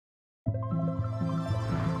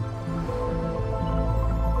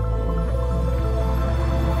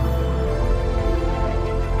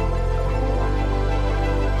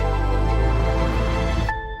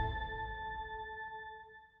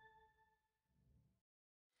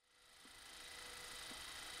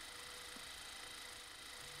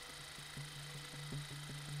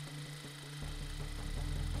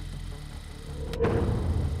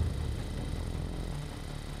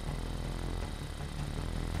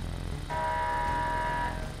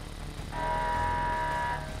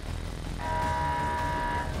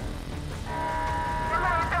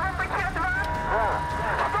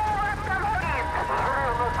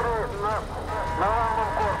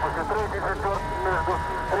между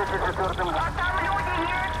 34-м... А там люди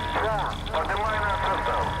есть? Да, поднимай наш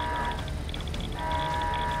состав.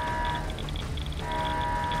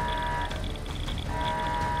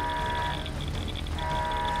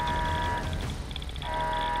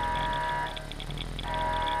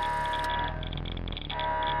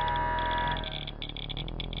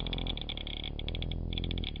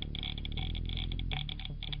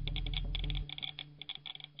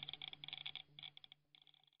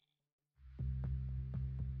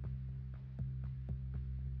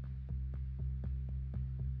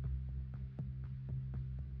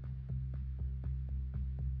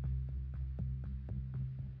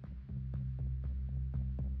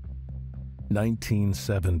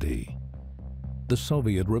 (1970). The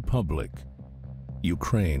Soviet Republic,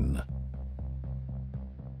 Ukraine.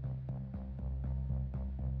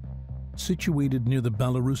 Situated near the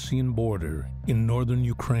Belarusian border in northern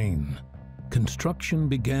Ukraine, construction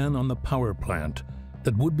began on the power plant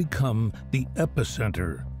that would become the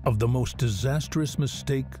epicenter of the most disastrous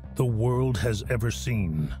mistake the world has ever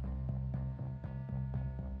seen.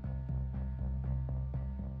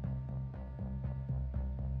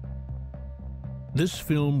 This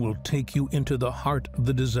film will take you into the heart of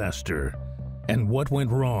the disaster and what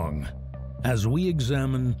went wrong as we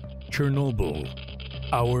examine Chernobyl,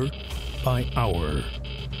 hour by hour.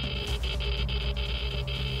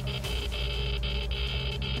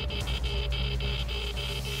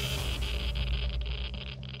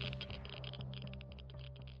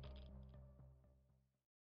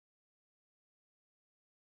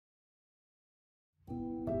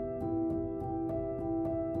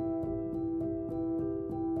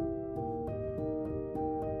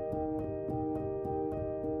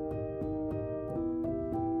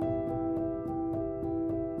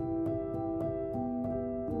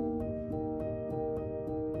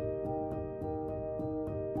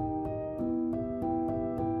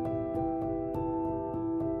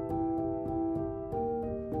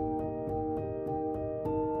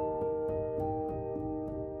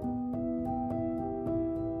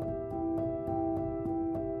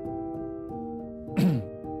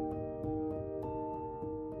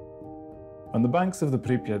 On the banks of the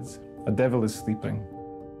Pripyat, a devil is sleeping.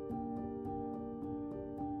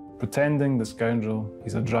 Pretending the scoundrel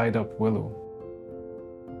he's a dried-up willow.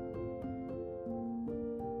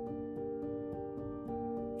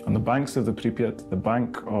 On the banks of the Pripyat, the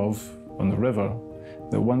bank on the river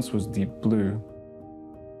that once was deep blue,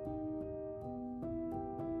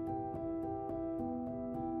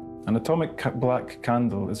 an atomic black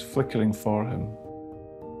candle is flickering for him.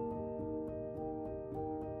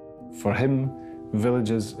 For him,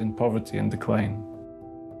 villages in poverty and decline.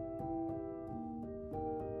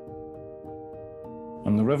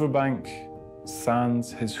 On the riverbank,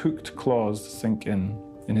 sands his hooked claws sink in.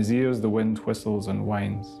 In his ears, the wind whistles and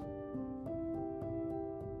whines.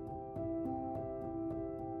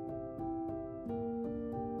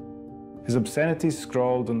 His obscenities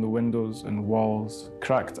scrawled on the windows and walls,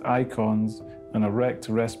 cracked icons, and a wrecked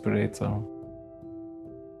respirator.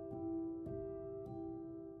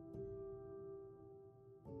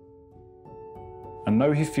 And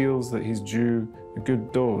now he feels that he's due a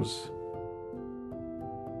good dose.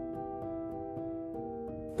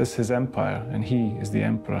 This is his empire, and he is the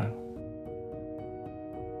emperor.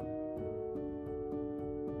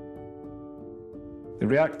 The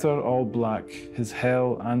reactor all black, his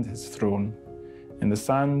hell and his throne. In the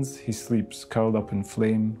sands he sleeps, curled up in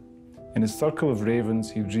flame. In his circle of ravens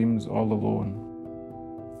he dreams all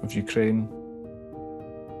alone. Of Ukraine,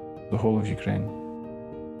 the whole of Ukraine.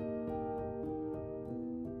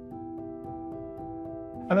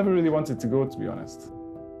 I never really wanted to go, to be honest.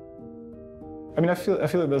 I mean, I feel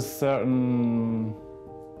like there's certain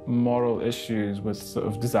moral issues with sort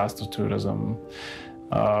of disaster tourism.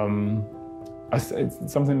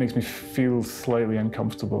 It's something that makes me feel slightly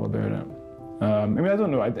uncomfortable about it. I mean, I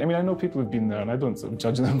don't know. I mean, I know people who've been there, and I don't sort of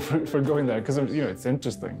judge them for going there because, you know, it's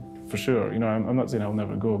interesting for sure. You know, I'm not saying I'll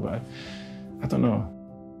never go, but I don't know.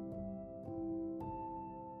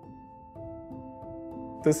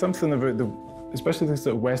 There's something about especially this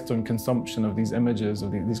sort of Western consumption of these images,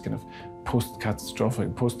 of these kind of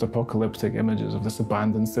post-catastrophic, post-apocalyptic images of this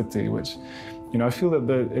abandoned city, which, you know, I feel that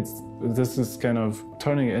this is kind of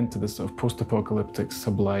turning it into this sort of post-apocalyptic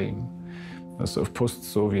sublime, a sort of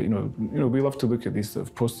post-Soviet, you know, we love to look at these sort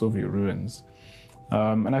of post-Soviet ruins.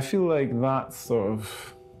 And I feel like that sort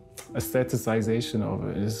of aestheticization of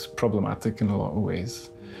it is problematic in a lot of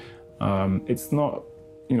ways. It's not,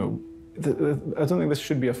 you know, I don't think this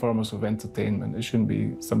should be a form of entertainment. It shouldn't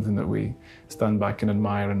be something that we stand back and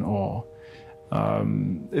admire in awe.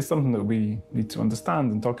 is something that we need to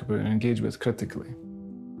understand and talk about and engage with critically.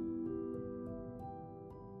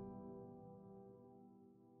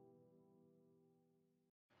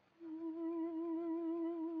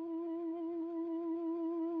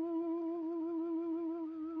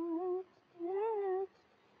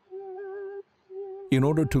 In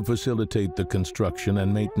order to facilitate the construction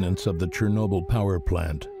and maintenance of the Chernobyl power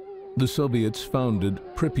plant, the Soviets founded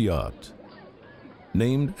Pripyat.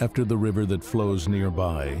 Named after the river that flows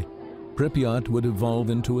nearby, Pripyat would evolve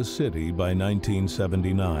into a city by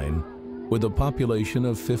 1979 with a population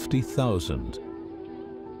of 50,000.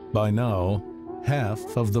 By now,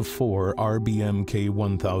 half of the 4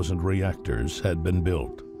 RBMK-1000 reactors had been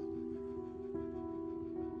built.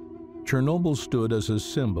 Chernobyl stood as a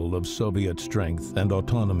symbol of Soviet strength and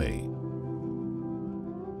autonomy.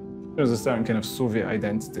 There's a certain kind of Soviet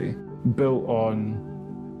identity built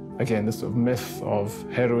on, again, this sort of myth of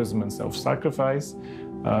heroism and self-sacrifice,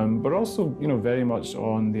 but also, very much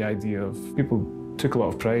on the idea of people took a lot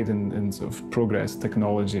of pride in sort of progress,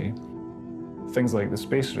 technology. Things like the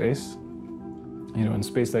space race, and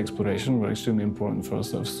space exploration were extremely important for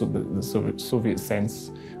sort of the Soviet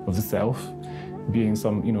sense of the self, being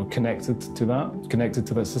connected to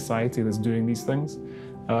that society that's doing these things.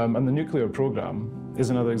 And the nuclear program is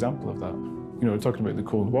another example of that. We're talking about the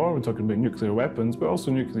Cold War, we're talking about nuclear weapons, but also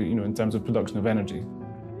nuclear, in terms of production of energy.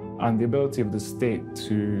 And the ability of the state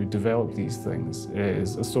to develop these things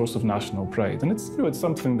is a source of national pride. And it's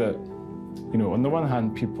something that, on the one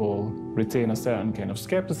hand, people retain a certain kind of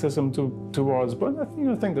skepticism towards, but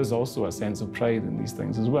I think there's also a sense of pride in these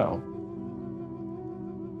things as well.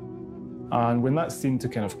 And when that's seen to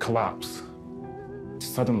kind of collapse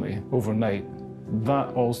suddenly, overnight,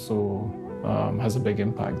 that also has a big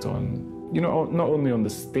impact on, not only on the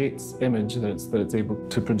state's image that it's able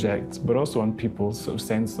to project, but also on people's sort of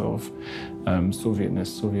sense of Sovietness,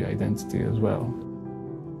 Soviet identity as well.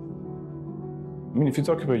 I mean, if you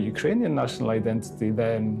talk about Ukrainian national identity,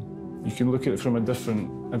 then you can look at it from a different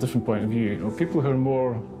point of view. People who are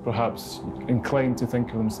more, perhaps, inclined to think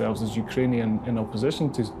of themselves as Ukrainian in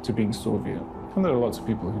opposition to being Soviet. And there are lots of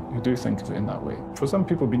people who do think of it in that way. For some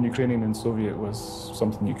people, being Ukrainian and Soviet was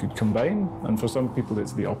something you could combine, and for some people,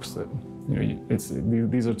 it's the opposite.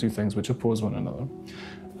 These are two things which oppose one another.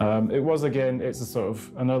 It's a sort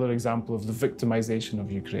of another example of the victimization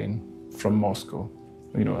of Ukraine from Moscow.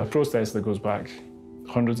 A process that goes back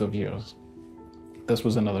hundreds of years. This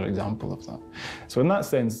was another example of that. So in that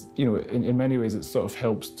sense, in many ways, it sort of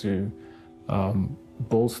helps to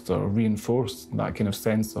bolster, reinforce that kind of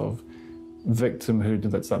sense of victimhood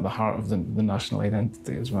that's at the heart of the national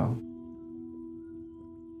identity as well.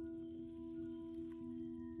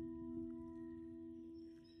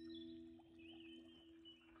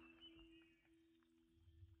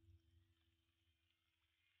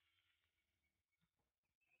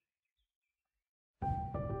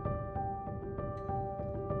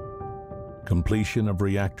 Completion of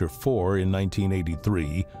Reactor 4 in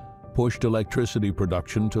 1983 pushed electricity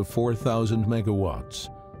production to 4,000 megawatts,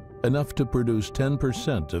 enough to produce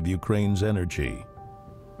 10% of Ukraine's energy.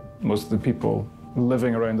 Most of the people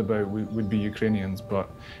living around about would be Ukrainians,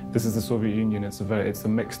 but this is the Soviet Union. It's a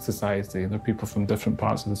mixed society. There are people from different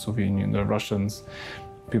parts of the Soviet Union. There are Russians,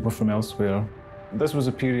 people from elsewhere. This was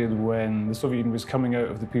a period when the Soviet Union was coming out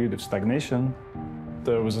of the period of stagnation.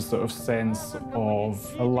 There was a sort of sense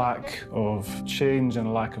of a lack of change and a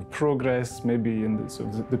lack of progress, maybe in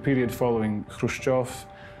the period following Khrushchev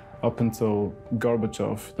up until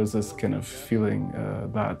Gorbachev. There's this kind of feeling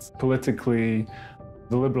that politically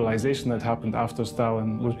the liberalization that happened after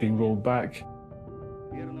Stalin was being rolled back.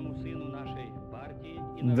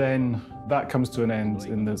 Then that comes to an end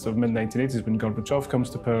in the sort of mid-1980s when Gorbachev comes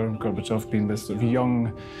to power, Gorbachev being this sort of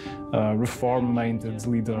young, reform-minded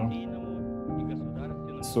leader.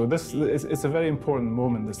 So it's a very important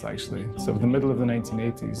moment, this actually. So the middle of the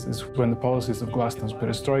 1980s is when the policies of Glasnost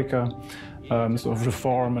Perestroika, sort of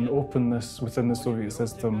reform and openness within the Soviet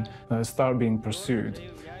system start being pursued.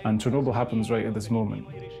 And Chernobyl happens right at this moment.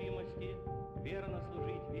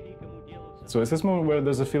 So it's this moment where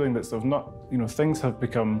there's a feeling that sort of things have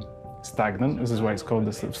become stagnant. This is why it's called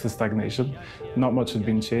the stagnation. Not much has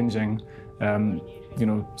been changing.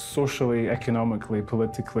 Socially, economically,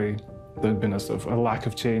 politically, there'd been a sort of a lack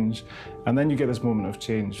of change. And then you get this moment of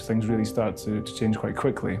change. Things really start to change quite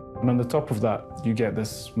quickly. And on the top of that, you get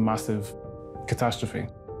this massive catastrophe.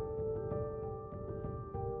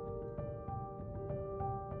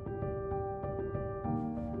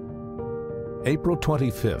 April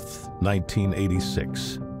 25th,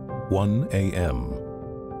 1986, 1 a.m.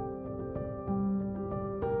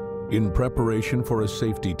 In preparation for a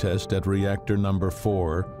safety test at reactor number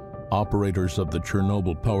 4, operators of the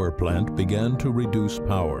Chernobyl power plant began to reduce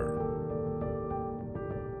power,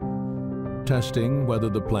 testing whether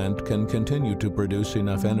the plant can continue to produce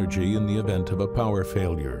enough energy in the event of a power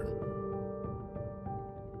failure.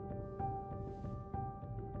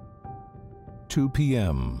 2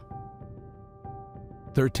 p.m.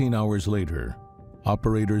 13 hours later,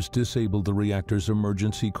 operators disabled the reactor's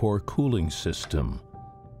emergency core cooling system,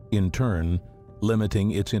 in turn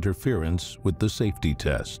limiting its interference with the safety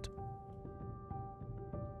test.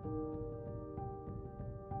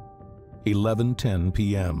 11:10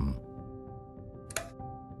 p.m.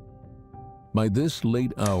 By this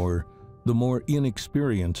late hour, the more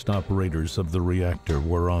inexperienced operators of the reactor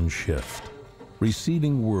were on shift,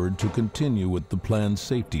 receiving word to continue with the planned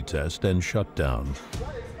safety test and shutdown.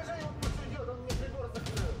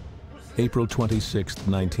 April 26,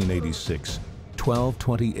 1986,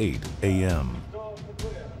 12:28 a.m.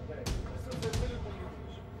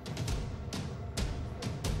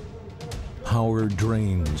 Power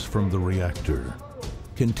drains from the reactor,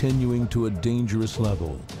 continuing to a dangerous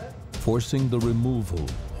level, forcing the removal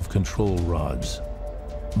of control rods,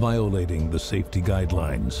 violating the safety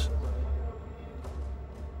guidelines.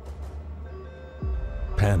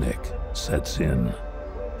 Panic sets in.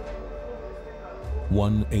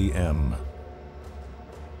 1 a.m.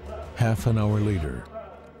 Half an hour later,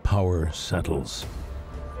 power settles,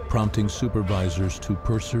 prompting supervisors to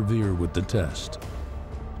persevere with the test,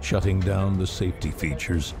 shutting down the safety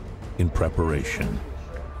features in preparation.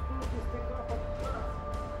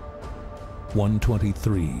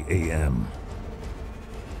 1:23 a.m.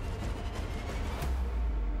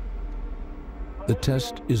 The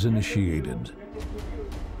test is initiated,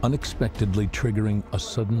 unexpectedly triggering a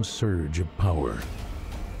sudden surge of power.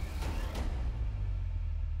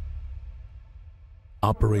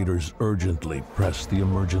 Operators urgently press the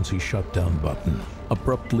emergency shutdown button,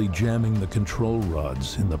 abruptly jamming the control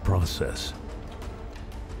rods in the process.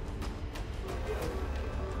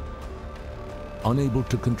 Unable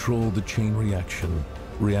to control the chain reaction,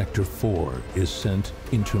 Reactor 4 is sent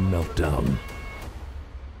into meltdown.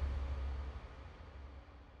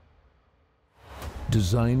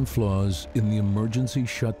 Design flaws in the emergency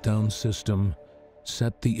shutdown system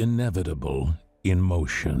set the inevitable in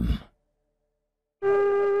motion.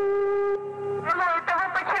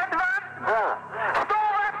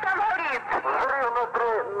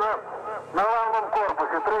 На главном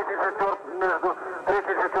корпусе, третий, четвертый, между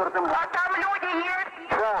третьим и четвертым. А там люди есть?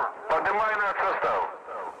 Да. Поднимай наш состав.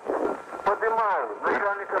 Поднимаю.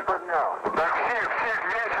 Начальника поднял. Так всех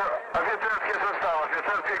вечер, офицерский состав,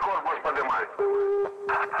 офицерский корпус поднимай.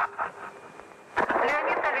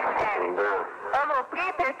 Леонид Алексеевич. Да. Алло,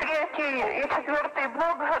 Припять, третий и четвертый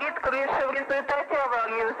блок горит крыша в результате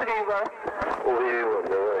аварии взрыва. Увидел,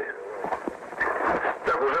 давай.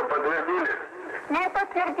 Так уже подтвердили? Не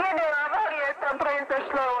подтвердили, авария там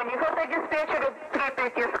произошла у них. Это диспетчер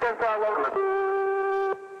Припяти сказала.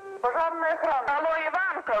 Пожарная охрана. Алло,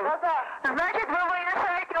 Иванков? Да. Значит, вы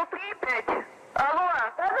выезжаете в Припять? Алло?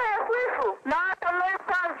 Да, я слышу. На атомную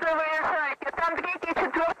станцию выезжаете. Там третий,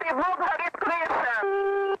 четвертый блок горит крыша.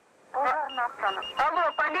 Пожарная охрана. Алло,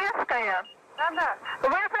 Полесская? Да.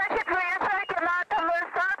 Вы, значит, выезжаете на атомную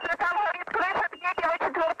станцию, там горит крыша третьего,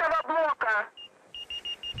 четвертого блока.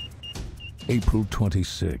 April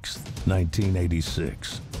 26,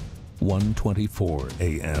 1986, 1:24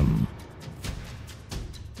 a.m.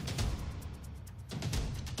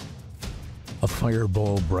 A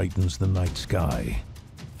fireball brightens the night sky,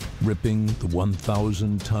 ripping the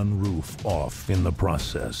 1,000-ton roof off in the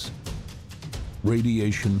process.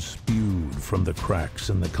 Radiation spewed from the cracks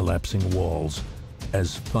in the collapsing walls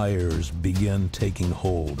as fires began taking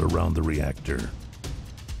hold around the reactor.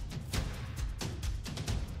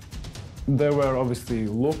 There were obviously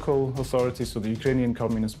local authorities, so the Ukrainian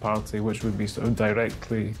Communist Party, which would be sort of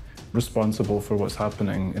directly responsible for what's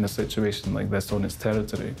happening in a situation like this on its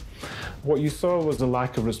territory. What you saw was a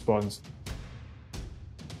lack of response.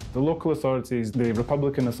 The local authorities, the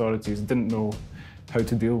Republican authorities, didn't know how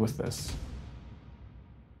to deal with this.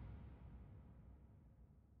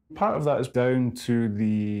 Part of that is down to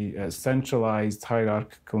the centralized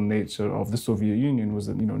hierarchical nature of the Soviet Union, was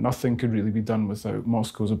that nothing could really be done without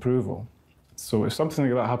Moscow's approval. So if something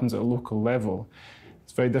like that happens at a local level,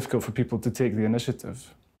 it's very difficult for people to take the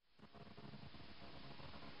initiative.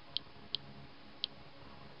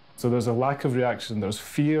 So there's a lack of reaction, there's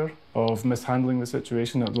fear of mishandling the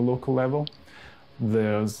situation at the local level.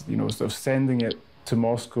 There's, sort of sending it to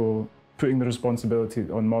Moscow, putting the responsibility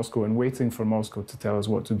on Moscow and waiting for Moscow to tell us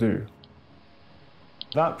what to do.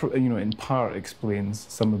 That, in part explains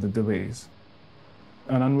some of the delays.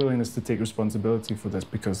 An unwillingness to take responsibility for this,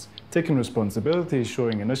 because taking responsibility,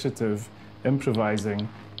 showing initiative, improvising,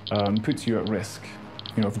 puts you at risk,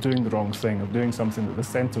 of doing the wrong thing, of doing something that the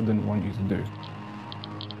centre didn't want you to do.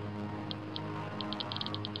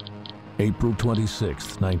 April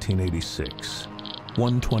 26, 1986,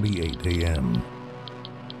 1:28 a.m.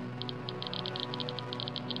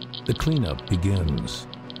 The cleanup begins.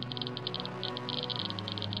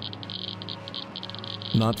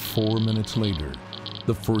 Not 4 minutes later,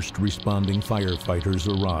 the first responding firefighters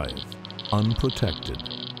arrive, unprotected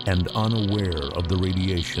and unaware of the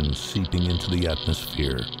radiation seeping into the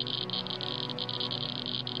atmosphere.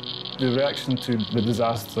 The reaction to the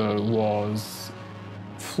disaster was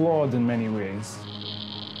flawed in many ways.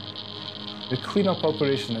 The cleanup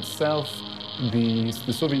operation itself, the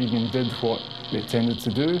Soviet Union did what it tended to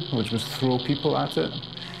do, which was throw people at it.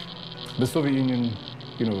 The Soviet Union,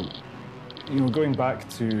 going back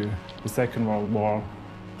to the Second World War,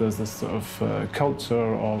 there's this sort of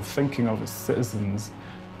culture of thinking of its citizens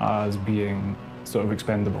as being sort of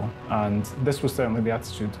expendable. And this was certainly the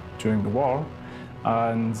attitude during the war.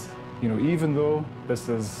 And, even though this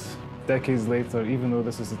is decades later, even though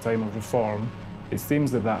this is a time of reform, it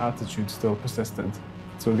seems that that attitude still persisted.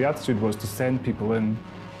 So the attitude was to send people in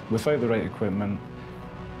without the right equipment,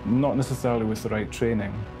 not necessarily with the right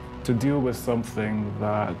training, to deal with something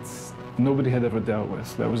that nobody had ever dealt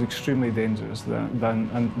with, that was extremely dangerous,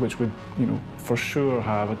 and which would, for sure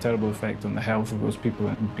have a terrible effect on the health of those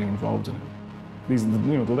people being involved in it. These, the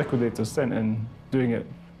liquidators sent in, doing it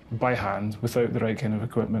by hand, without the right kind of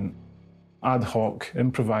equipment, ad hoc,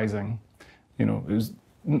 improvising.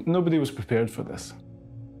 Nobody was prepared for this.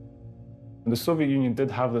 The Soviet Union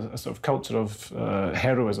did have a sort of culture of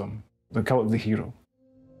heroism, the cult of the hero.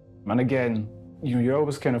 And again, you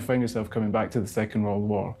always kind of find yourself coming back to the Second World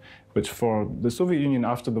War, which for the Soviet Union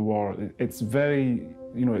after the war, it's very,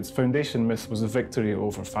 its foundation myth was a victory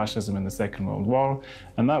over fascism in the Second World War,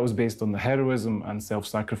 and that was based on the heroism and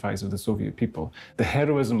self-sacrifice of the Soviet people. The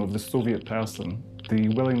heroism of the Soviet person, the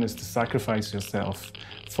willingness to sacrifice yourself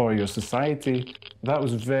for your society, that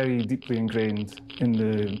was very deeply ingrained in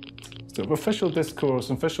the sort of official discourse,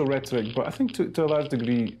 official rhetoric, but I think to a large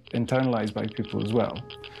degree internalized by people as well.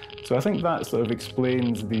 So I think that sort of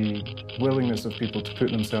explains the willingness of people to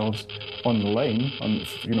put themselves on the line,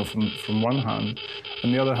 from one hand.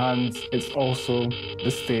 On the other hand, it's also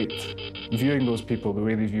the state viewing those people the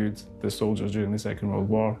way they viewed the soldiers during the Second World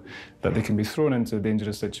War, that they can be thrown into a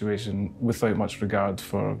dangerous situation without much regard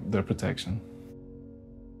for their protection.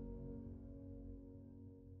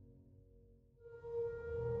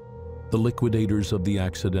 The liquidators of the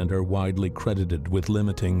accident are widely credited with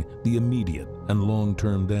limiting the immediate and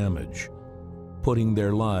long-term damage, putting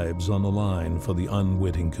their lives on the line for the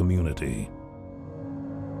unwitting community.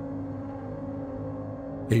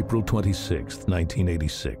 April 26,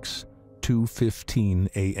 1986, 2:15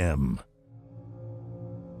 a.m.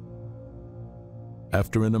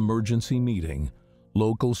 After an emergency meeting,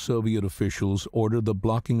 local Soviet officials ordered the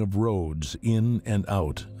blocking of roads in and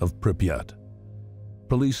out of Pripyat.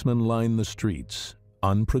 Policemen line the streets,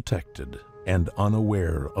 unprotected and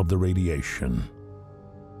unaware of the radiation.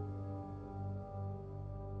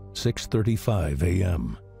 6:35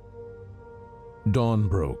 a.m. Dawn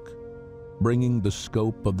broke, bringing the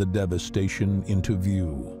scope of the devastation into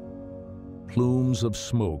view. Plumes of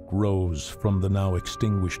smoke rose from the now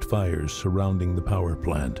extinguished fires surrounding the power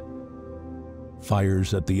plant.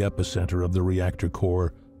 Fires at the epicenter of the reactor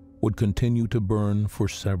core would continue to burn for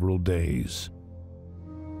several days.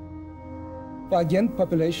 But again,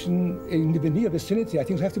 population in the near vicinity, I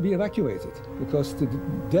think, have to be evacuated because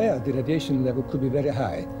there the radiation level could be very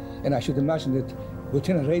high. And I should imagine that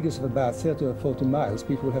within a radius of about 30 or 40 miles,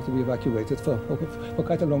 people will have to be evacuated for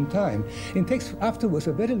quite a long time. It takes afterwards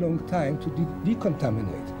a very long time to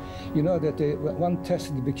decontaminate. You know that one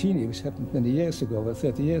test in the Bikini, which happened many years ago, or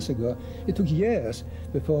 30 years ago, it took years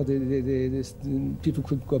before the people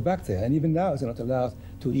could go back there. And even now, they're not allowed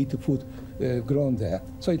to eat the food grown there.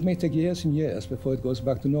 So it may take years and years before it goes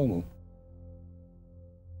back to normal.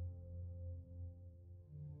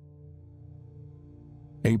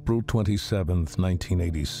 April 27th,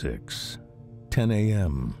 1986, 10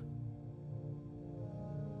 a.m.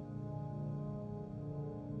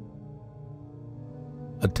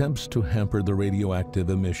 Attempts to hamper the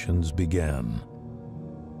radioactive emissions began,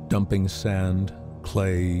 dumping sand,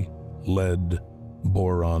 clay, lead,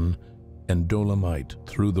 boron, and dolomite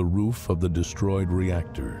through the roof of the destroyed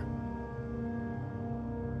reactor.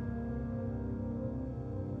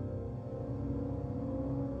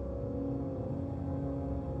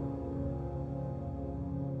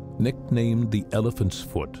 Nicknamed the elephant's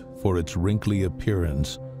foot for its wrinkly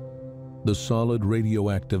appearance, the solid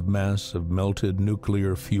radioactive mass of melted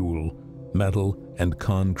nuclear fuel, metal, and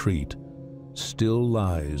concrete still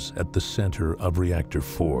lies at the center of Reactor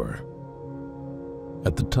 4.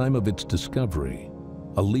 At the time of its discovery,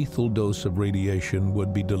 a lethal dose of radiation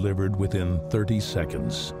would be delivered within 30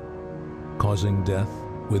 seconds, causing death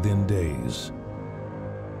within days,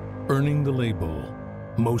 earning the label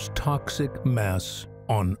most toxic mass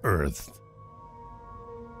on Earth.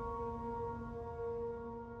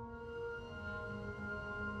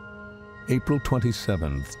 April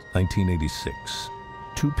 27, 1986,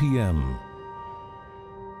 2 p.m.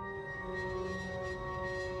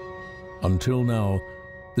 Until now,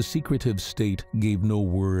 the secretive state gave no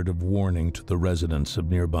word of warning to the residents of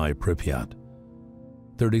nearby Pripyat.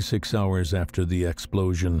 36 hours after the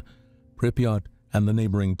explosion, Pripyat and the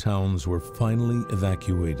neighboring towns were finally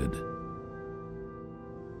evacuated.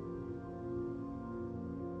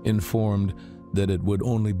 Informed that it would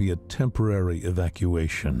only be a temporary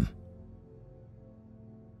evacuation.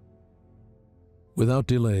 Without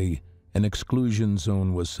delay, an exclusion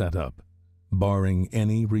zone was set up, barring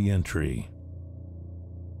any re-entry.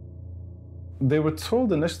 They were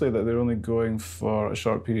told initially that they were only going for a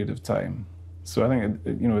short period of time. So I think,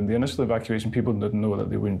 in the initial evacuation, people didn't know that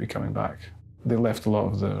they wouldn't be coming back. They left a lot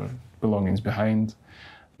of their belongings behind,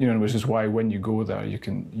 which is why when you go there, you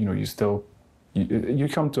can, you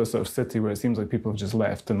come to a sort of city where it seems like people have just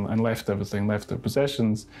left and left everything, left their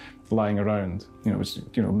possessions lying around, which,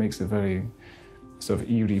 makes it a very sort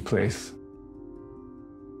of eerie place.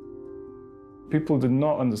 People did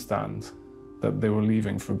not understand that they were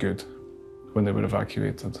leaving for good when they were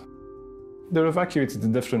evacuated. They were evacuated to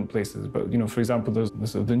different places, but, for example,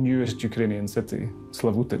 there's the newest Ukrainian city,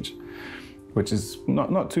 Slavutich, which is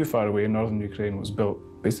not too far away in northern Ukraine, was built,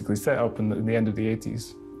 basically set up in the end of the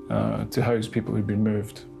 80s to house people who'd been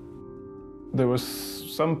moved. There were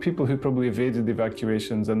some people who probably evaded the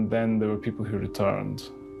evacuations, and then there were people who returned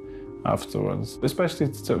afterwards,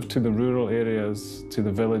 especially sort of to the rural areas, to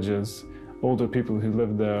the villages, older people who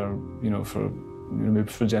lived there,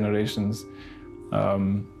 maybe for generations,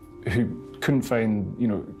 who couldn't find,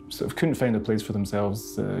 couldn't find a place for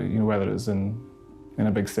themselves, whether it's in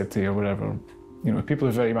a big city or whatever. People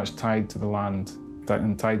are very much tied to the land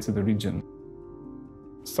and tied to the region.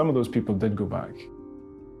 Some of those people did go back.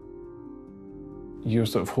 Your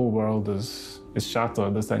sort of whole world is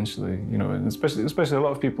shattered, essentially, and especially a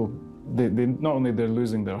lot of people, they not only they're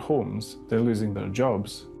losing their homes, they're losing their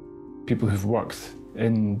jobs. People who've worked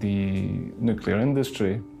in the nuclear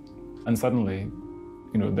industry, and suddenly,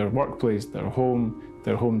 their workplace, their home,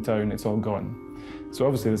 their hometown, it's all gone. So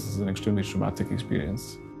obviously this is an extremely traumatic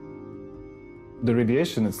experience. The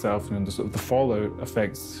radiation itself, the fallout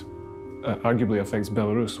arguably affects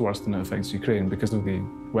Belarus worse than it affects Ukraine because of the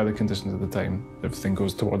weather conditions at the time. Everything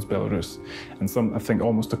goes towards Belarus. And I think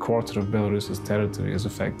almost a quarter of Belarus's territory is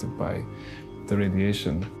affected by the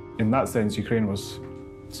radiation. In that sense, Ukraine was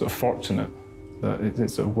sort of fortunate that it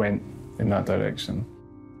sort of went in that direction.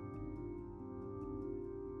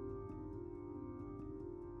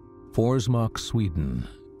 Forsmark, Sweden,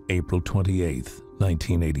 April 28,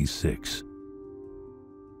 1986.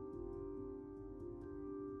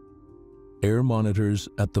 Air monitors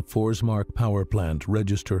at the Forsmark power plant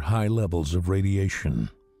register high levels of radiation.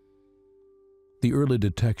 The early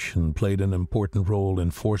detection played an important role in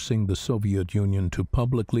forcing the Soviet Union to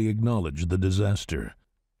publicly acknowledge the disaster,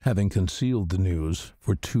 having concealed the news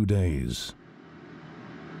for 2 days.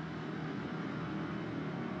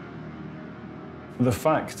 The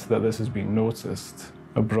fact that this is being noticed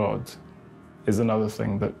abroad is another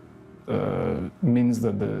thing that means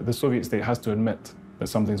that the Soviet state has to admit that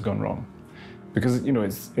something's gone wrong. Because,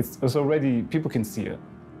 it's already, people can see it.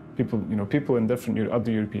 People in different other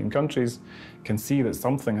European countries can see that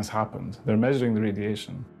something has happened. They're measuring the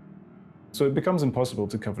radiation. So it becomes impossible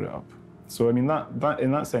to cover it up. So, I mean, that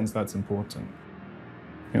in that sense, that's important.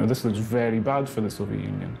 This looks very bad for the Soviet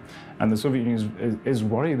Union. And the Soviet Union is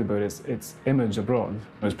worried about its image abroad.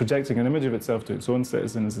 It's projecting an image of itself to its own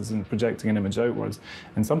citizens and projecting an image outwards.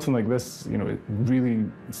 And something like this, it really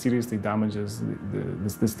seriously damages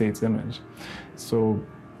the state's image. So,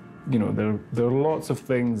 there are lots of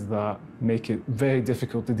things that make it very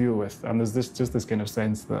difficult to deal with. And there's just this kind of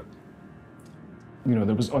sense that,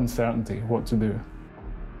 there was uncertainty what to do.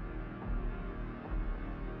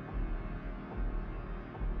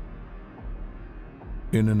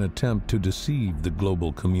 In an attempt to deceive the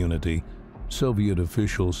global community, Soviet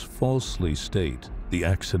officials falsely state the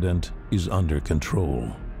accident is under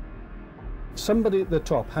control. Somebody at the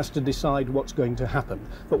top has to decide what's going to happen.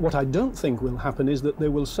 But what I don't think will happen is that they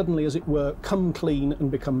will suddenly, as it were, come clean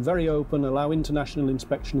and become very open, allow international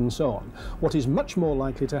inspection and so on. What is much more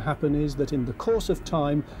likely to happen is that in the course of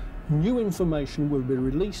time, new information will be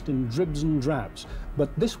released in dribs and drabs.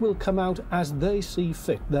 But this will come out as they see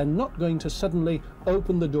fit. They're not going to suddenly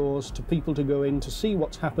open the doors to people to go in to see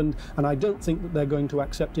what's happened, and I don't think that they're going to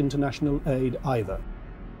accept international aid either.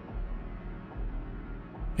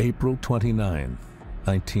 April 29,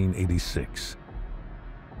 1986.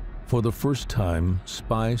 For the first time,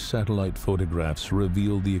 spy satellite photographs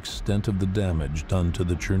reveal the extent of the damage done to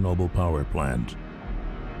the Chernobyl power plant.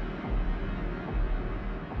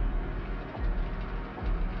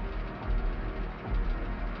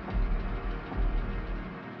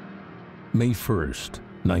 May 1st,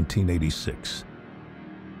 1986.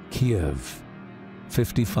 Kiev,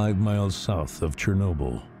 55 miles south of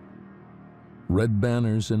Chernobyl. Red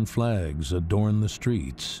banners and flags adorn the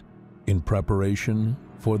streets in preparation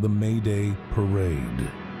for the May Day parade.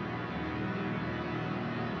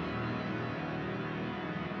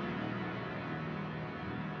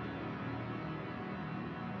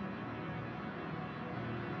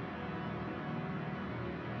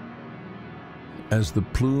 As the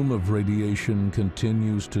plume of radiation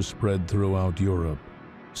continues to spread throughout Europe,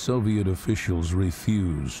 Soviet officials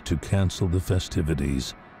refuse to cancel the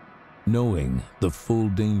festivities, knowing the full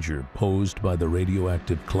danger posed by the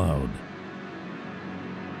radioactive cloud.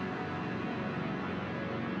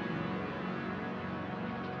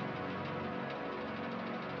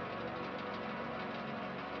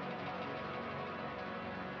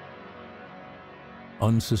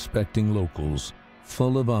 Unsuspecting locals,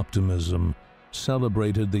 full of optimism,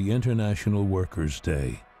 celebrated the International Workers'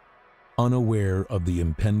 Day, unaware of the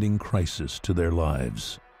impending crisis to their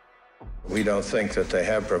lives. We don't think that they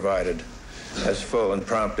have provided as full and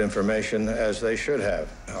prompt information as they should have.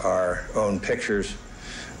 Our own pictures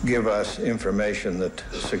give us information that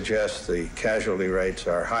suggests the casualty rates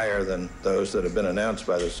are higher than those that have been announced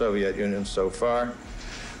by the Soviet Union so far,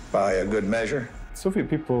 by a good measure. Soviet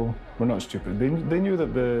people were not stupid. They knew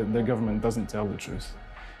that their government doesn't tell the truth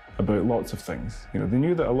about lots of things. You know, they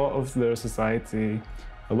knew that a lot of their society,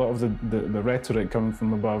 a lot of the rhetoric coming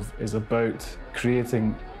from above is about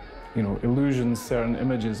creating, you know, illusions, certain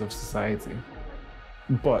images of society.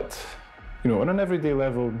 But, you know, on an everyday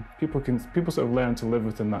level, people sort of learn to live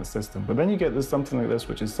within that system. But then you get something like this,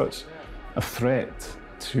 which is such a direct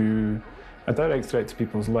threat to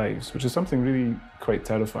people's lives, which is something really quite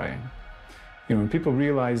terrifying. You know, when people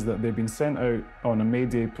realize that they've been sent out on a May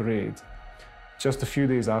Day parade just a few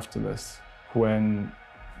days after this, when,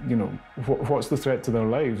 you know, what's the threat to their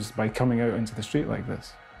lives by coming out into the street like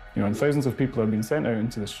this? You know, and thousands of people have been sent out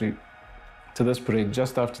into the street to this parade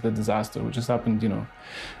just after the disaster, which has happened, you know,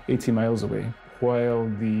 80 miles away, while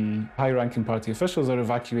the high-ranking party officials are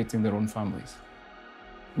evacuating their own families.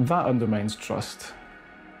 That undermines trust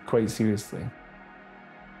quite seriously.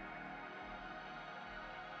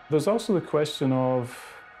 There's also the question of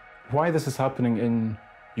why this is happening in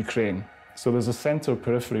Ukraine. So there's a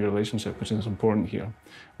center-periphery relationship, which is important here.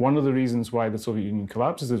 One of the reasons why the Soviet Union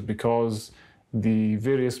collapses is because the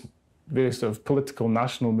various sort of political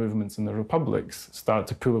national movements in the republics start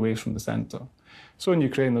to pull away from the center. So in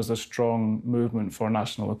Ukraine, there's a strong movement for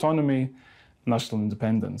national autonomy, national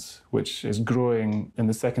independence, which is growing in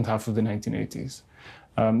the second half of the 1980s.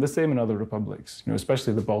 The same in other republics, you know,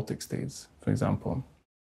 especially the Baltic states, for example.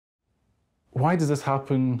 Why does this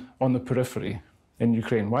happen on the periphery in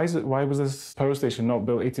Ukraine? Why was this power station not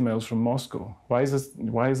built 80 miles from Moscow? Why is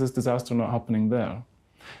this disaster not happening there?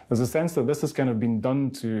 There's a sense that this has kind of been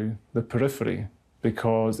done to the periphery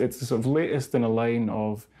because it's the sort of latest in a line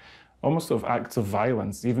of almost sort of acts of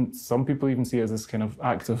violence. Even some people even see it as this kind of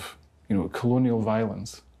act of, you know, colonial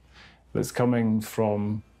violence that's coming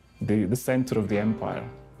from the center of the empire.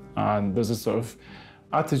 And there's a sort of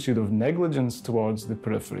attitude of negligence towards the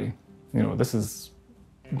periphery. You know,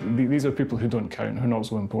 these are people who don't count, who are not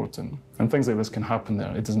so important. And things like this can happen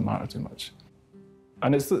there. It doesn't matter too much.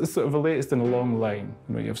 And it's sort of the latest in a long line.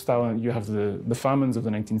 You know, you have Stalin, you have the famines of the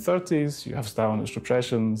 1930s, you have Stalinist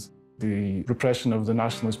repressions, the repression of the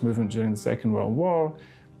nationalist movement during the Second World War,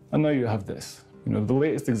 and now you have this. You know, the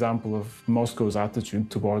latest example of Moscow's attitude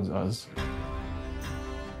towards us.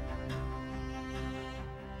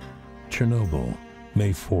 Chernobyl, May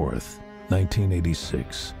 4th,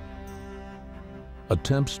 1986.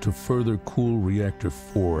 Attempts to further cool reactor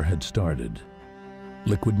 4 had started.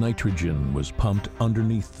 Liquid nitrogen was pumped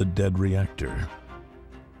underneath the dead reactor.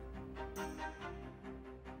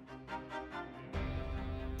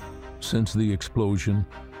 Since the explosion,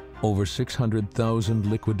 Over 600,000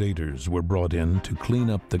 liquidators were brought in to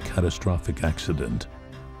clean up the catastrophic accident.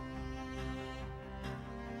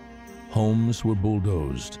 Homes were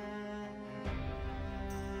bulldozed.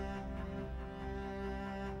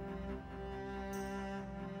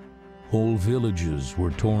 Whole villages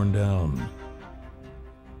were torn down.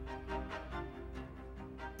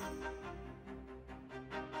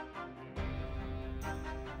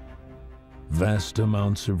 Vast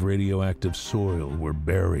amounts of radioactive soil were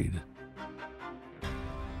buried,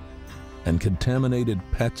 and contaminated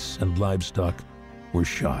pets and livestock were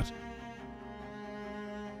shot.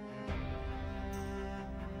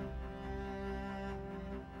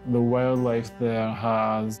 The wildlife there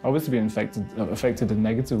has obviously been affected in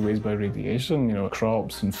negative ways by radiation. You know,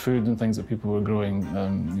 crops and food and things that people were growing,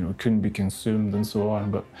 you know, couldn't be consumed and so on.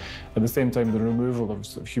 But at the same time, the removal of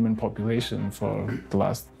sort of human population for the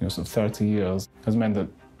last, you know, sort of 30 years has meant that,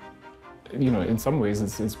 you know, in some ways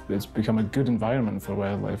it's become a good environment for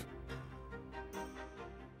wildlife.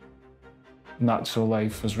 Natural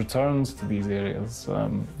life has returned to these areas.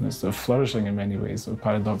 It's sort of flourishing in many ways, sort of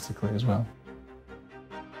paradoxically as well.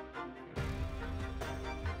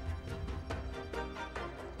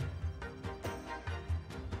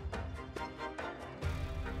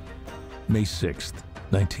 May 6th,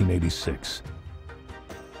 1986.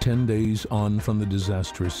 10 days on from the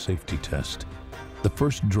disastrous safety test, the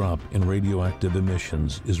first drop in radioactive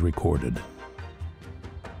emissions is recorded.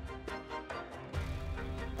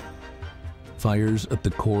 Fires at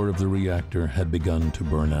the core of the reactor had begun to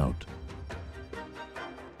burn out.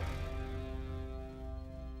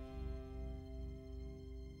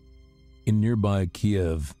 In nearby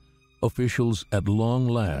Kiev, officials at long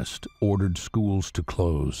last ordered schools to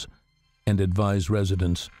close and advised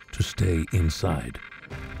residents to stay inside.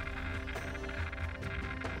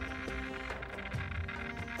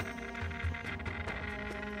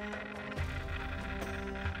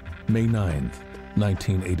 May 9th,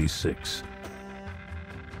 1986.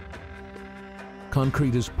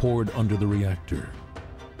 Concrete is poured under the reactor.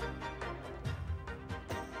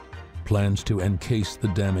 Plans to encase the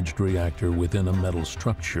damaged reactor within a metal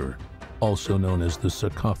structure, also known as the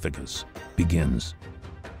sarcophagus, begins.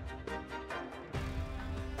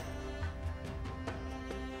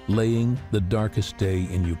 Laying the darkest day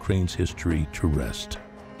in Ukraine's history to rest.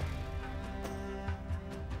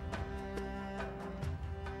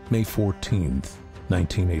 May 14th,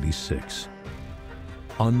 1986.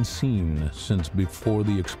 Unseen since before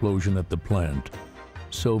the explosion at the plant,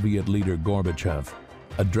 Soviet leader Gorbachev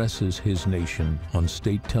addresses his nation on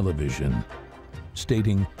state television,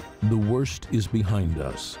 stating, "The worst is behind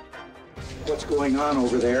us." What's going on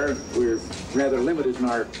over there, we're rather limited in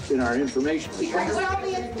our information.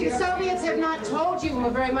 The Soviets have not told you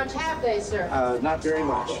very much, have they, sir? Not very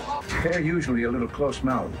much. They're usually a little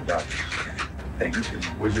close-mouthed about things.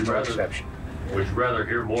 Would you rather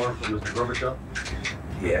hear more from Mr. Gorbachev?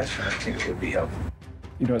 Yes, I think it would be helpful.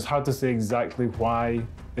 You know, it's hard to say exactly why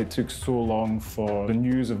it took so long for the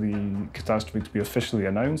news of the catastrophe to be officially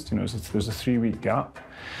announced. You know, there's a 3-week gap.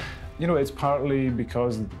 You know, it's partly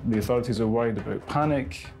because the authorities are worried about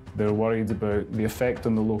panic. They're worried about the effect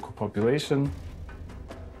on the local population.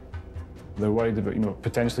 They're worried about, you know,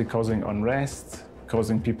 potentially causing unrest,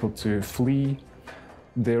 causing people to flee.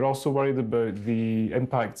 They're also worried about the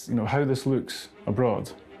impact, you know, how this looks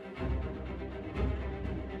abroad.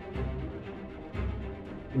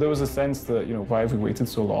 There was a sense that, you know, why have we waited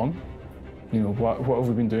so long? You know, what have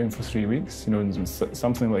we been doing for 3 weeks? You know, and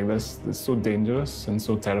something like this that's so dangerous and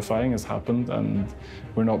so terrifying has happened, and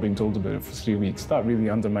we're not being told about it for 3 weeks. That really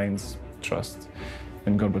undermines trust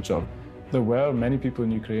in Gorbachev. There were many people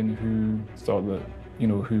in Ukraine who thought that, you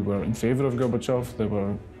know, who were in favor of Gorbachev. There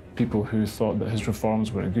were people who thought that his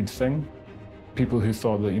reforms were a good thing. People who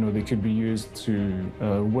thought that, you know, they could be used to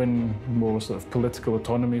win more sort of political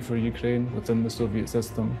autonomy for Ukraine within the Soviet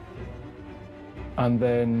system. And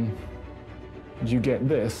then you get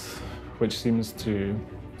this, which seems to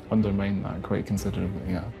undermine that quite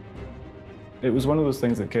considerably, yeah. It was one of those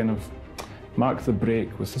things that kind of marked the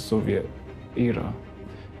break with the Soviet era.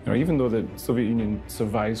 You know, even though the Soviet Union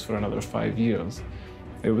survives for another 5 years,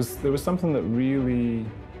 there was something that really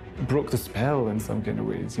broke the spell in some kind of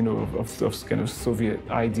ways, you know, of kind of Soviet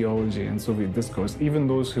ideology and Soviet discourse. Even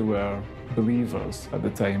those who were believers at the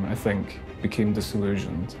time, I think, became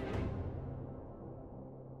disillusioned.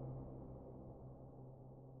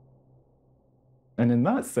 And in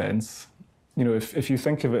that sense, you know, if you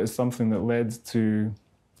think of it as something that led to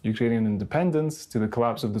Ukrainian independence, to the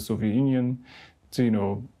collapse of the Soviet Union, to, you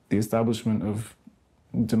know, the establishment of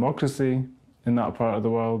democracy in that part of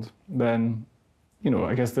the world, then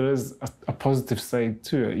I guess there is a positive side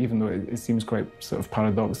to it, even though it seems quite sort of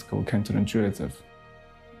paradoxical, counterintuitive.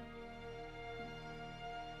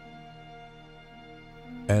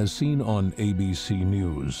 As seen on ABC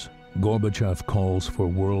News, Gorbachev calls for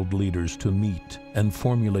world leaders to meet and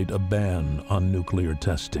formulate a ban on nuclear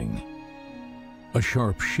testing. A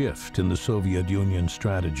sharp shift in the Soviet Union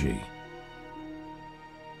strategy.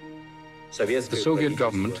 The Soviet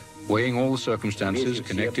government, weighing all the circumstances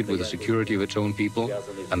connected with the security of its own people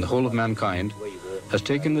and the whole of mankind, has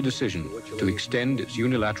taken the decision to extend its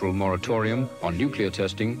unilateral moratorium on nuclear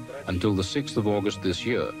testing until the 6th of August this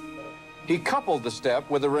year. He coupled the step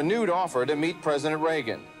with a renewed offer to meet President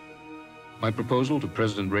Reagan. My proposal to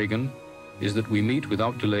President Reagan is that we meet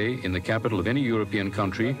without delay in the capital of any European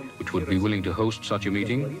country which would be willing to host such a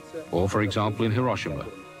meeting, or for example in Hiroshima,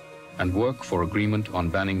 and work for agreement on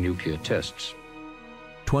banning nuclear tests.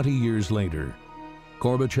 20 years later,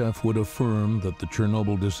 Gorbachev would affirm that the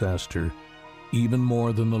Chernobyl disaster, even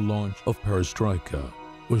more than the launch of perestroika,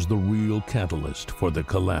 was the real catalyst for the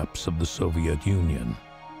collapse of the Soviet Union.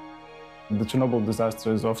 The Chernobyl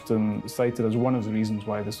disaster is often cited as one of the reasons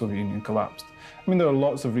why the Soviet Union collapsed. I mean, there are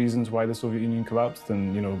lots of reasons why the Soviet Union collapsed,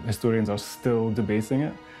 and historians are still debating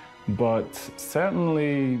it. But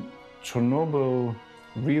certainly, Chernobyl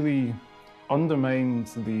really undermined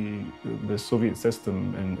the Soviet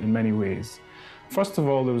system in many ways. First of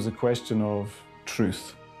all, there was a question of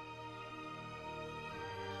truth.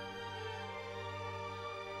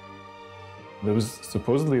 There was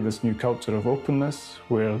supposedly this new culture of openness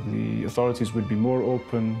where the authorities would be more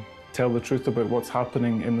open, tell the truth about what's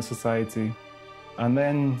happening in the society. And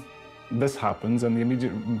then this happens, and the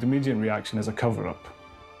immediate reaction is a cover-up.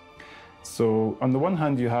 So on the one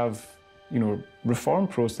hand, you have reform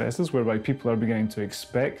processes whereby people are beginning to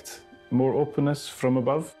expect more openness from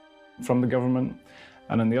above, from the government.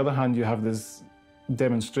 And on the other hand, you have this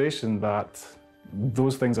demonstration that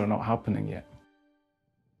those things are not happening yet.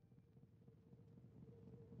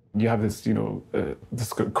 You have this,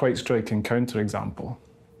 this quite striking counterexample.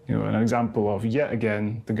 An example of, yet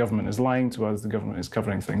again, the government is lying to us, the government is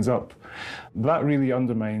covering things up. That really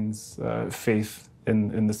undermines faith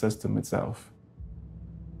in the system itself.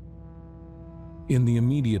 In the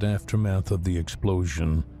immediate aftermath of the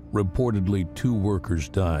explosion, reportedly 2 workers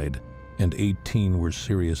died and 18 were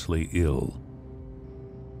seriously ill.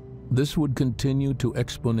 This would continue to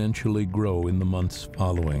exponentially grow in the months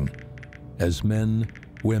following, as men,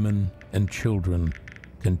 women, and children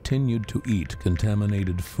continued to eat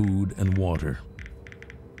contaminated food and water,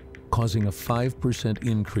 causing a 5%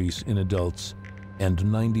 increase in adults and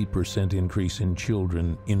 90% increase in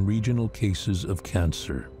children in regional cases of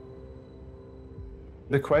cancer.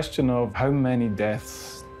 The question of how many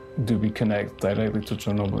deaths do we connect directly to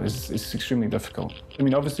Chernobyl is extremely difficult. I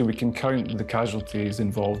mean, obviously we can count the casualties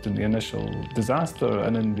involved in the initial disaster,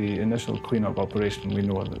 and in the initial cleanup operation we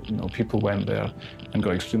know that people went there and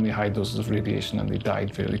got extremely high doses of radiation and they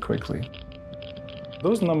died fairly quickly.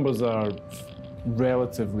 Those numbers are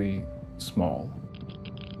relatively small.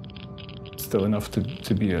 Still enough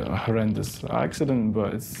to be a horrendous accident,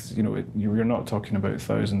 but it's, you're not talking about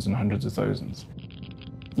thousands and hundreds of thousands.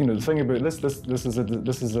 The thing about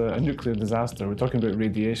this is a nuclear disaster. We're talking about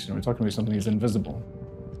radiation. We're talking about something that's invisible.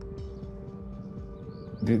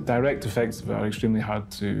 The direct effects of it are extremely hard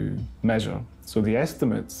to measure. So the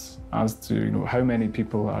estimates as to how many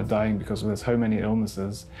people are dying because of this, how many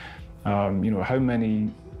illnesses, how many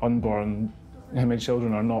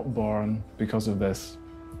children are not born because of this,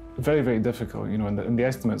 very, very difficult. And the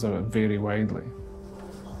estimates are vary widely.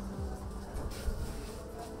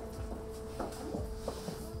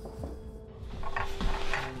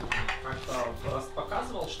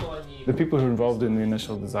 The people who were involved in the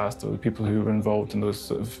initial disaster, the people who were involved in those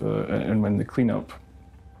sort of, and when the cleanup,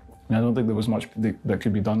 I don't think there was much that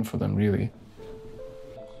could be done for them, really.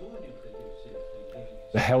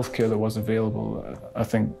 The healthcare that was available, I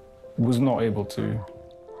think, was not able to,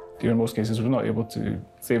 in most cases, was not able to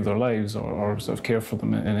save their lives or sort of care for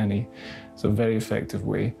them in any sort of very effective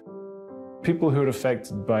way. People who are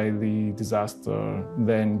affected by the disaster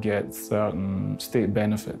then get certain state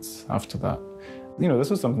benefits after that.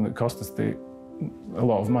 This was something that cost the state a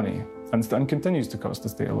lot of money and continues to cost the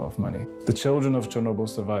state a lot of money. The children of Chernobyl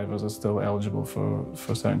survivors are still eligible for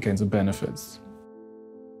certain kinds of benefits.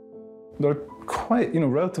 There are quite,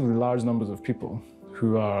 relatively large numbers of people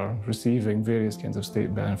who are receiving various kinds of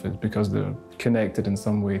state benefits because they're connected in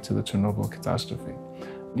some way to the Chernobyl catastrophe.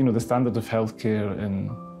 The standard of healthcare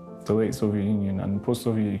in the late Soviet Union and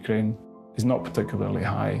post-Soviet Ukraine is not particularly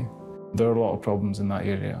high. There are a lot of problems in that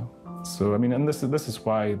area. So, and this is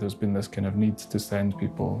why there's been this kind of need to send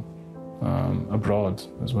people abroad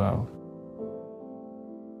as well.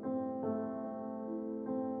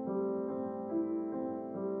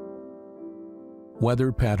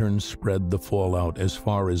 Weather patterns spread the fallout as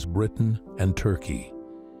far as Britain and Turkey,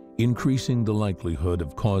 increasing the likelihood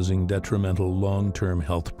of causing detrimental long-term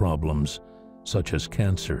health problems, such as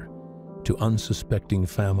cancer, to unsuspecting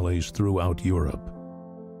families throughout Europe.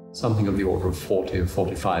 Something of the order of 40 or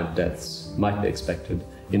 45 deaths might be expected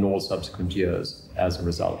in all subsequent years as a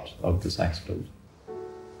result of this accident.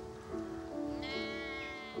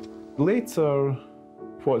 Later,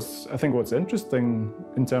 I think what's interesting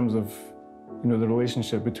in terms of the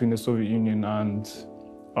relationship between the Soviet Union and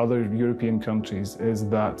other European countries is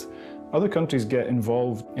that other countries get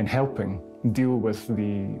involved in helping deal with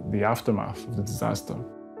the aftermath of the disaster.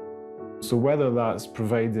 So whether that's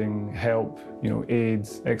providing help, aid,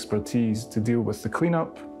 expertise to deal with the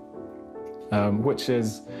cleanup, which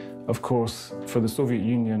is, of course, for the Soviet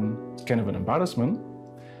Union, kind of an embarrassment.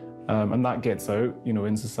 And that gets out,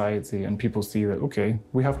 in society, and people see that, okay,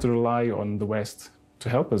 we have to rely on the West to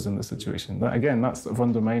help us in this situation. That's sort of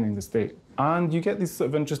undermining the state. And you get these sort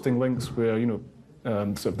of interesting links where,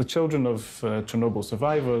 sort of the children of Chernobyl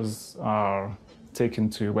survivors are taken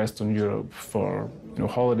to Western Europe for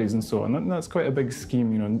holidays and so on. And that's quite a big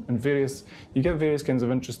scheme, and you get various kinds of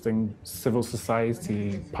interesting civil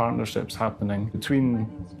society partnerships happening between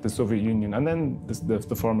the Soviet Union and then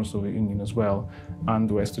the former Soviet Union as well, and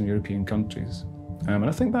the Western European countries. And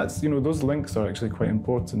I think that's, those links are actually quite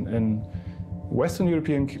important in Western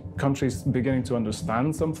European countries beginning to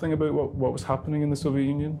understand something about what was happening in the Soviet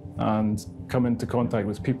Union and come into contact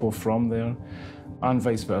with people from there, and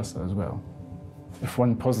vice versa as well. If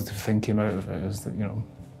one positive thing came out of it is that,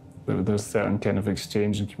 there's certain kind of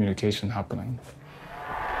exchange and communication happening.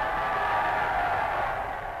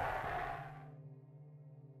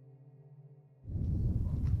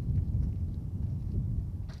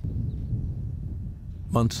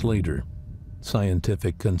 Months later,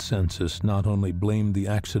 scientific consensus not only blamed the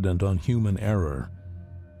accident on human error,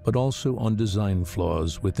 but also on design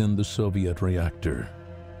flaws within the Soviet reactor.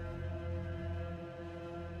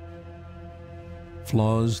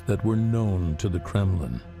 Flaws that were known to the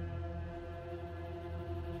Kremlin.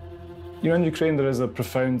 In Ukraine, there is a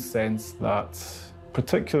profound sense that,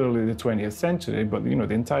 particularly the 20th century, but the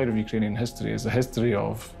entire of Ukrainian history is a history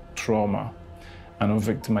of trauma and of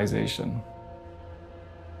victimization.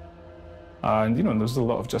 And there's a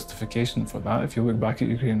lot of justification for that. If you look back at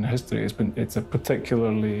Ukrainian history, it's a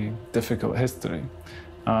particularly difficult history.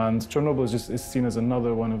 And Chernobyl is seen as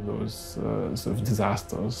another one of those sort of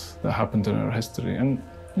disasters that happened in our history. And,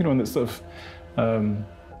 and it sort of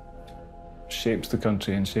shapes the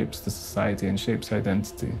country and shapes the society and shapes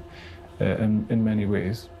identity in many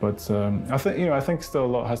ways. But I think still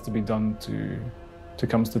a lot has to be done to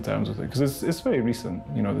come to terms with it, because it's very recent.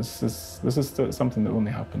 This is something that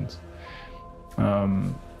only happened,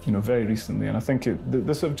 very recently. And I think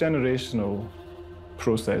the sort of generational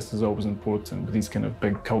process is always important with these kind of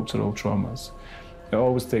big cultural traumas. It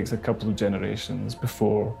always takes a couple of generations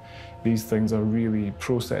before these things are really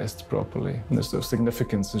processed properly and the sort of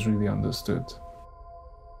significance is really understood.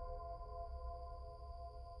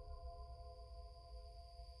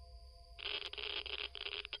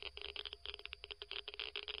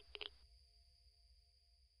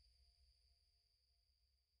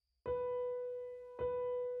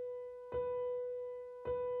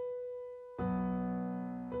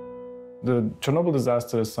 The Chernobyl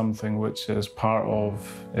disaster is something which is part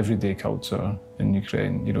of everyday culture in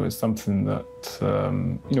Ukraine. It's something that,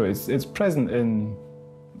 it's present in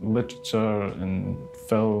literature and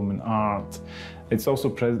film and art. It's also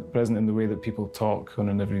present in the way that people talk on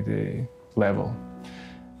an everyday level.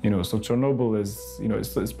 So Chernobyl is,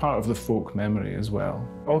 it's part of the folk memory as well.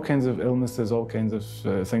 All kinds of illnesses, all kinds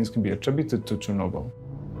of things can be attributed to Chernobyl.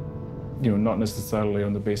 Not necessarily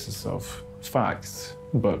on the basis of facts,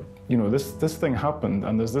 but this thing happened,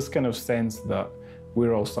 and there's this kind of sense that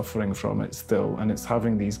we're all suffering from it still, and it's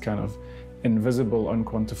having these kind of invisible,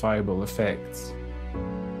 unquantifiable effects.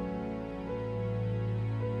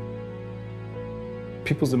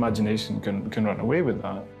 People's imagination can run away with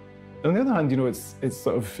that. On the other hand,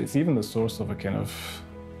 it's even the source of a kind of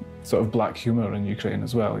sort of black humor in Ukraine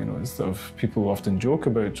as well. It's sort of, people often joke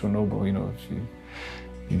about Chernobyl. If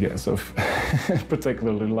you get a sort of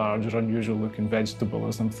particularly large or unusual looking vegetable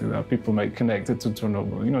or something like that, people might connect it to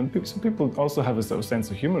Chernobyl. So people also have a sort of sense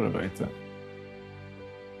of humor about it.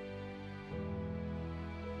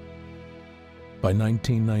 By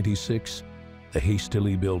 1996, the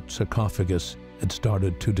hastily built sarcophagus had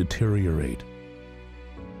started to deteriorate.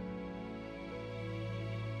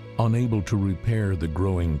 Unable to repair the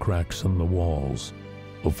growing cracks in the walls,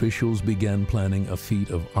 officials began planning a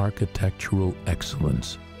feat of architectural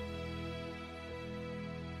excellence.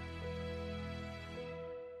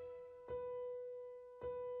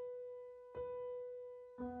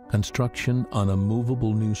 Construction on a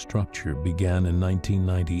movable new structure began in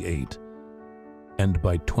 1998, and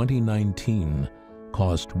by 2019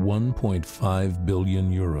 cost 1.5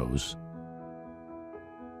 billion euros.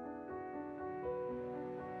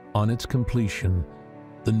 On its completion,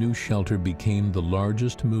 the new shelter became the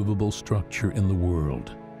largest movable structure in the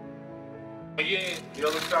world.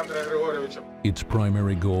 Its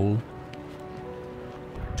primary goal?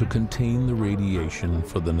 To contain the radiation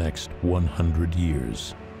for the next 100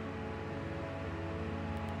 years.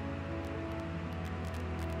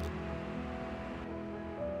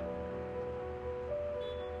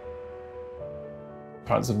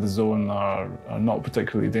 Parts of the zone are not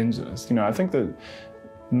particularly dangerous. You know, I think that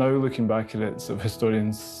now looking back at it, sort of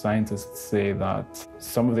historians, scientists say that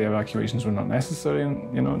some of the evacuations were not necessary,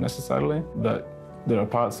 necessarily, that there are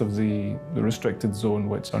parts of the restricted zone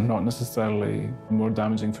which are not necessarily more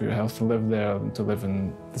damaging for your health to live there than to live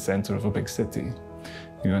in the center of a big city,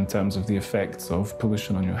 in terms of the effects of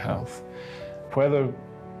pollution on your health. Whether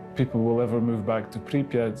people will ever move back to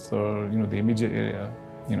Pripyat or, the immediate area,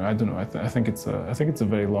 I don't know. I think it's a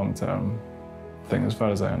very long-term thing, as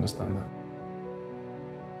far as I understand it.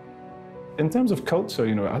 In terms of culture,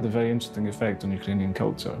 it had a very interesting effect on Ukrainian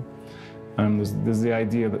culture. There's the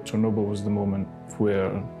idea that Chernobyl was the moment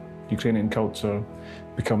where Ukrainian culture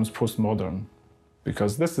becomes postmodern,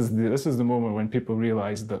 because this is the moment when people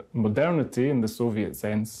realize that modernity, in the Soviet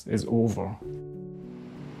sense, is over.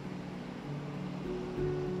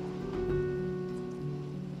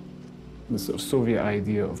 The sort of Soviet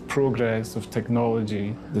idea of progress, of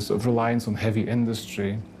technology, the sort of reliance on heavy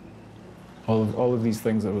industry, all of these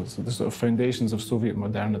things that were the sort of foundations of Soviet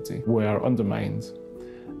modernity were undermined.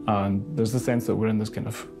 And there's the sense that we're in this kind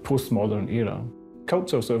of postmodern era.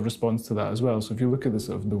 Culture sort of responds to that as well. So if you look at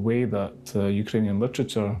the way that Ukrainian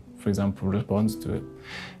literature, for example, responds to it,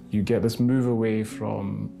 you get this move away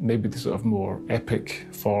from maybe the sort of more epic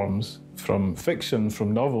forms from fiction,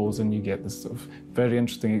 from novels, and you get this sort of very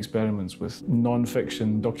interesting experiments with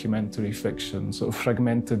non-fiction, documentary fiction, sort of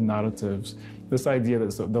fragmented narratives. This idea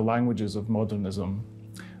that sort of the languages of modernism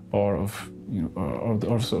or of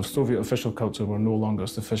or sort of Soviet official culture were no longer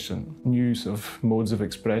sufficient. New sort of modes of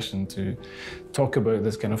expression to talk about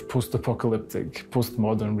this kind of post-apocalyptic,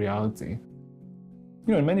 postmodern reality.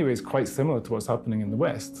 In many ways quite similar to what's happening in the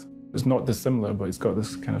West. It's not dissimilar, but it's got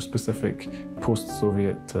this kind of specific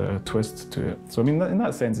post-Soviet twist to it. So I mean, in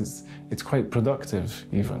that sense, it's quite productive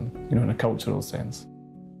even, in a cultural sense.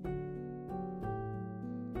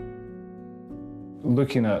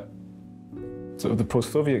 Looking at sort of the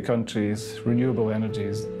post-Soviet countries, renewable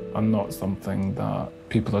energies are not something that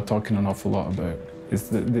people are talking an awful lot about. It's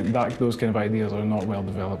those kind of ideas are not well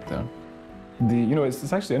developed there.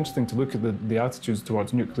 It's actually interesting to look at the attitudes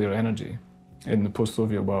towards nuclear energy in the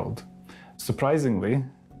post-Soviet world. Surprisingly,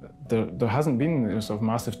 there hasn't been a sort of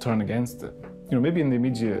massive turn against it. Maybe in the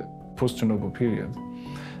immediate post-Chernobyl period.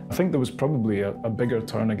 I think there was probably a bigger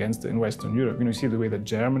turn against it in Western Europe. You see the way that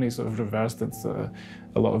Germany sort of reversed a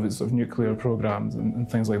lot of its sort of nuclear programs and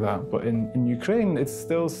things like that. But in Ukraine, it's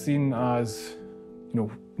still seen as,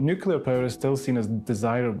 nuclear power is still seen as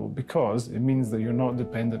desirable because it means that you're not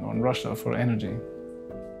dependent on Russia for energy.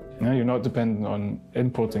 You're not dependent on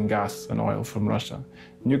importing gas and oil from Russia.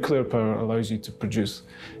 Nuclear power allows you to produce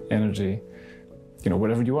energy,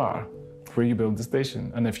 wherever you are, where you build the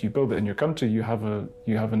station. And if you build it in your country, it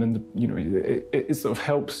sort of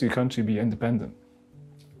helps your country be independent.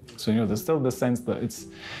 So, there's still this sense that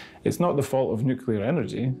it's not the fault of nuclear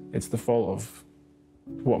energy, it's the fault of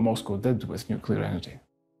what Moscow did with nuclear energy.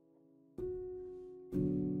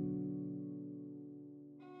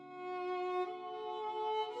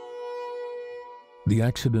 The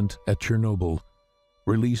accident at Chernobyl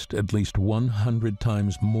released at least 100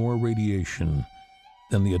 times more radiation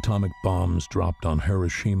than the atomic bombs dropped on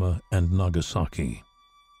Hiroshima and Nagasaki,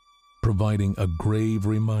 providing a grave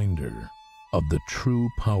reminder of the true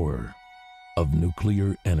power of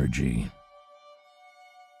nuclear energy.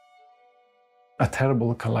 A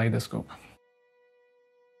terrible kaleidoscope.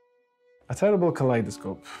 A terrible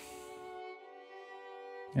kaleidoscope.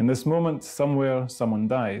 In this moment, somewhere, someone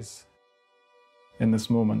dies. In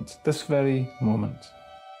this moment, this very moment.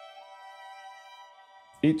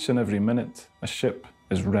 Each and every minute, a ship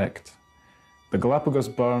is wrecked. The Galapagos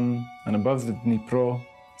burn, and above the Dnipro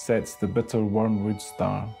sets the bitter wormwood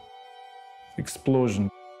star.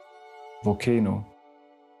 Explosion, volcano,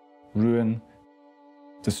 ruin,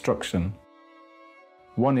 destruction.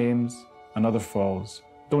 One aims, another falls.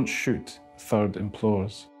 Don't shoot, a third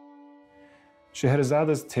implores.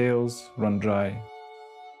 Scheherazada's tales run dry.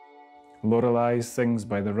 Lorelei sings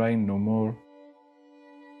by the Rhine no more.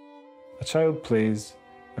 A child plays,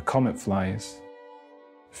 a comet flies.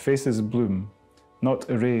 Faces bloom, not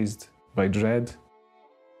erased by dread.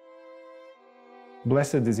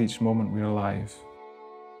 Blessed is each moment we're alive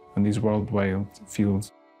on these world-wide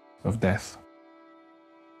fields of death.